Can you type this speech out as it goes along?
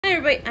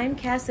everybody, I'm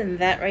Cass, and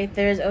that right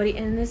there is Odie,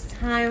 and it's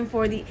time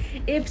for the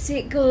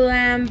IPSY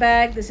GLAM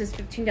bag. This is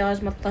 $15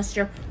 a month plus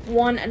your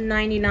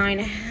 $1.99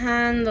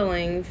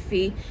 handling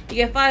fee. You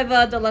get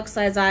 5 deluxe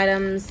size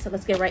items, so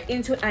let's get right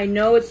into it. I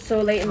know it's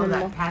so late in the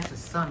month. That patch of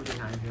sun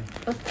behind you.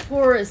 Of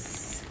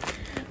course.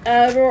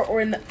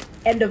 We're in the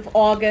end of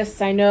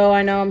August. I know,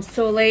 I'm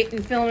so late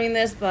in filming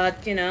this,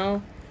 but, you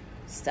know,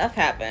 stuff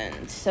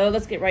happened. So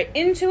let's get right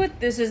into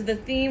it. This is the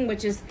theme,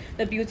 which is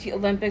the Beauty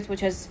Olympics, which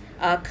has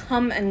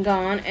come and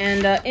gone,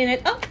 and in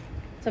it,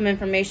 some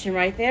information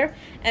right there.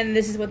 And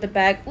this is what the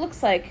bag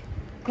looks like.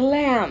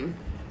 Glam.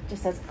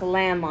 Just says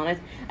glam on it.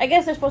 I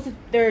guess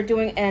they're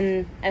doing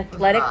an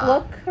athletic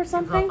look or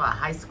something. A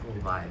high school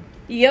vibe.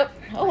 Yep.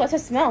 Oh, what's that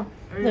smell?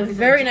 It's a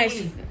very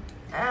nice.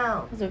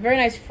 E.L.F. There's a very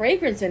nice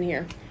fragrance in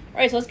here. All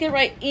right, so let's get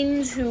right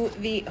into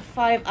the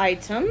 5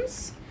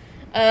 items.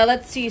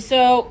 Let's see.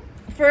 So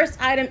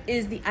first item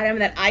is the item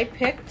that I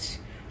picked,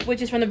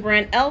 which is from the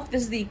brand E.L.F.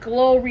 This is the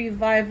Glow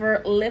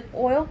Reviver Lip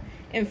Oil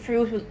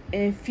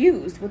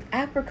infused with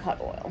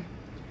apricot oil.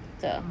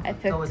 So I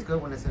picked. It's always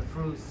good when it's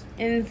infused.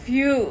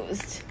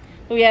 Infused.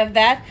 So we have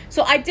that.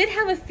 So I did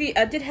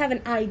have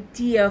an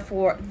idea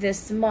for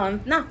this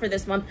month, not for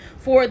this month,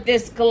 for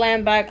this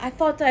glam bag. I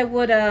thought I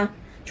would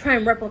try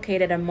and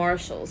replicate it at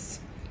Marshall's.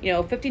 You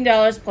know,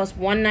 $15 plus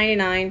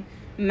 $1.99,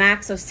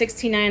 max of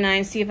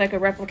 $16.99. See if I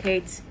could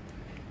replicate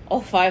all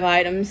 5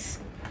 items.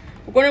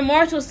 We're going to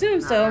Marshall soon,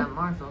 so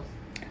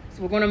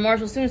we're going to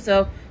Marshall soon,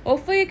 so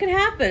hopefully it can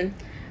happen.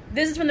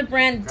 This is from the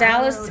brand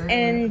Dallas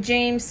and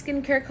James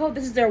Skincare Co.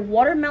 This is their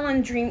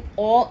Watermelon Dream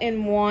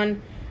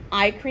All-in-One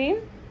Eye Cream.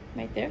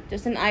 Right there,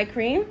 just an eye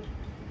cream.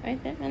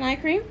 Right there, an eye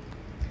cream.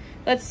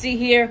 Let's see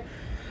here.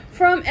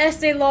 From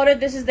Estee Lauder,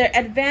 this is their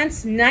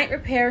Advanced Night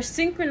Repair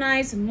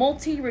Synchronized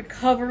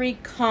Multi-Recovery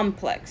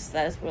Complex.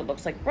 That is what it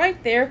looks like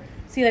right there.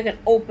 See if I can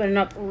open it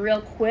up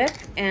real quick,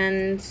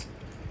 and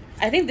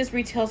I think this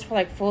retails for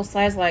like full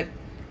size, like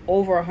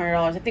over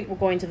 $100. I think we're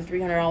going to the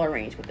 $300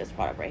 range with this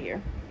product right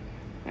here.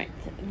 Right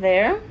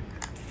there.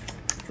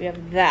 We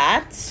have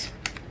that.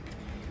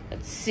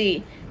 Let's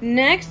see.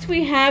 Next,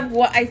 we have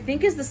what I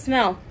think is the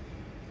smell.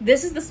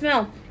 This is the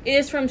smell. It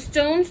is from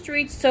Stone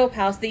Street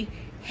Soaphouse, the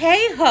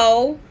Hey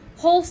Ho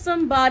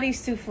Wholesome Body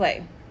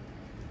Souffle.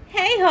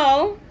 Hey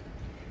Ho.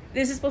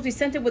 This is supposed to be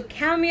scented with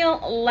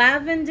chamomile,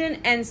 lavender,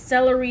 and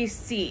celery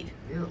seed.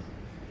 Ew.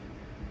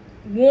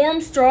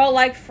 Warm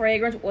straw-like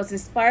fragrance was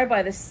inspired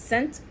by the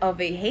scent of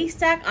a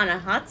haystack on a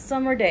hot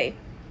summer day.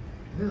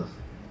 Ew.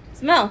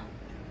 Smell.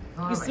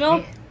 Oh, You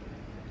smell?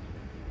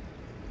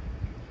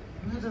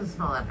 It doesn't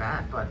smell that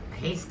bad, but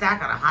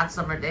haystack on a hot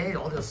summer day,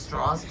 all those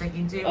straws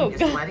sticking to you Oh, when you're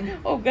God. sweating.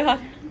 Oh, God.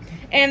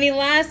 And the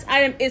last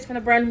item is from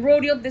the brand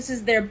Rodial. This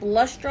is their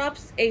Blush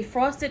Drops, a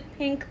frosted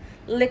pink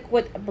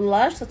liquid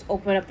blush. Let's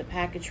open up the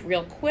package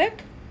real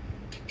quick.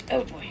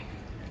 Oh, boy.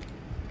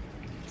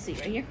 See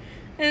right here.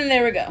 And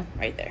there we go,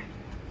 right there.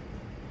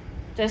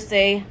 Just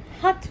a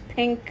hot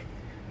pink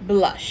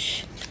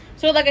blush.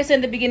 So like I said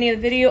in the beginning of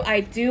the video,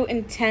 I do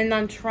intend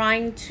on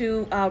trying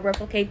to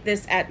replicate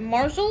this at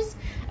Marshall's.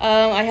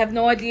 I have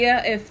no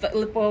idea if the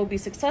lip oil will be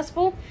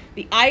successful.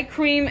 The eye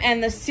cream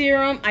and the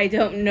serum, I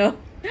don't know.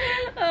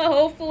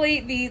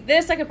 Hopefully,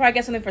 this I could probably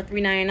get something for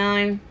 $3.99.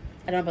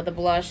 I don't know about the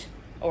blush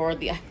or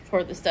the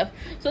stuff.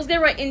 So let's get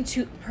right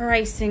into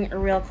pricing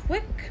real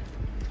quick.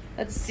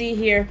 Let's see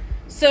here.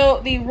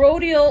 So the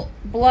Rodial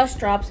blush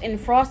drops in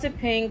frosted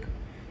pink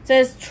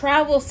says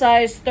travel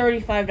size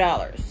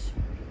 $35.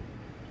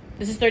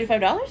 This is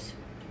 $35?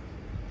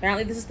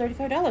 Apparently this is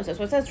 $35. That's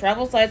what it says.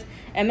 Travel size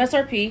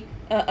MSRP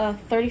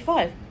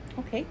 $35.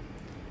 Okay.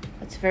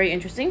 That's very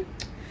interesting.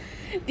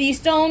 The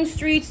Stone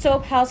Street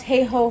Soaphouse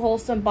Hey Ho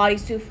Wholesome Body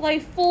Souffle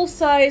full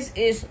size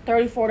is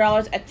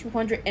 $34 at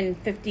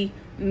 250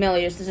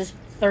 milliliters. This is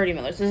 30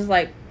 milliliters. This is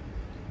like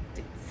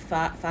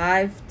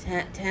 5,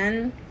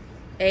 10,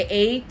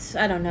 8,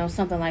 I don't know,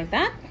 something like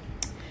that.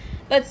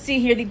 Let's see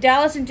here. The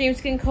Dallas and James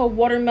Skin Co.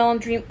 Watermelon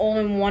Dream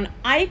All-in-One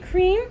Eye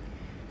Cream.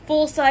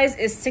 Full size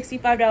is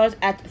 $65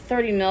 at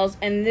 30 mils,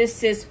 and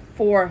this is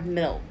 4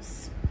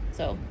 mils.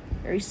 So,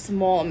 very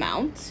small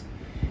amount.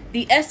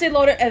 The Estee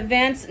Lauder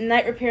Advanced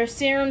Night Repair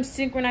Serum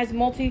Synchronized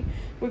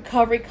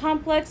Multi-Recovery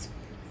Complex.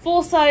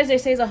 Full size, they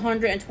say, is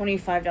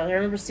 $125. I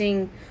remember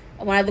seeing,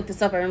 when I looked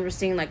this up, I remember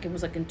seeing like it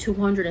was like in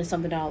 $200 and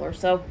something dollars.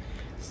 So,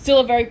 still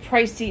a very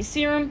pricey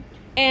serum.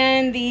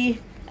 And the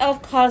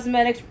E.L.F.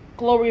 Cosmetics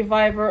Glow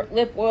Reviver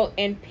Lip Oil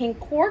in Pink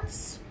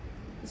Quartz.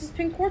 This is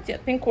Pink Quartz? Yeah,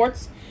 Pink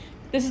Quartz.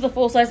 This is the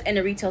full size, and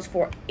it retails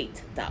for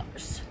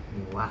 $8.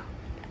 Wow.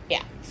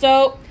 Yeah,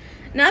 so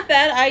not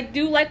bad. I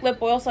do like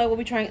lip oil, so I will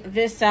be trying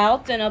this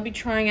out, and I'll be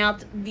trying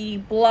out the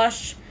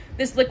blush,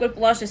 this liquid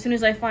blush, as soon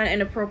as I find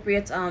an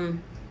appropriate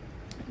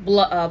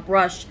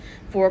brush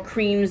for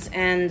creams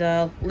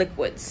and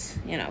liquids,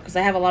 you know, because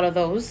I have a lot of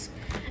those.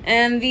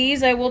 And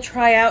these I will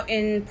try out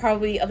in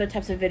probably other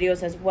types of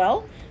videos as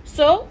well.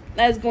 So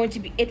that is going to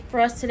be it for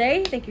us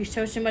today. Thank you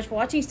so much for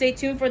watching. Stay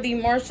tuned for the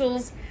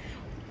Marshall's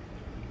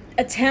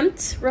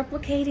attempt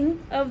replicating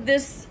of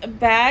this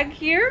bag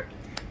here.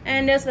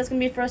 And so that's going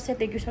to be it for us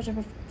today. Thank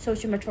you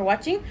so much for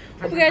watching.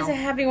 Hope you guys are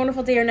having a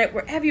wonderful day or night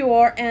wherever you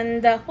are.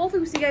 And hopefully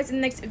we'll see you guys in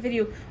the next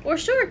video or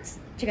shorts.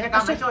 Check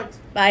out my shorts.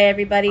 Bye,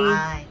 everybody.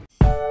 Bye.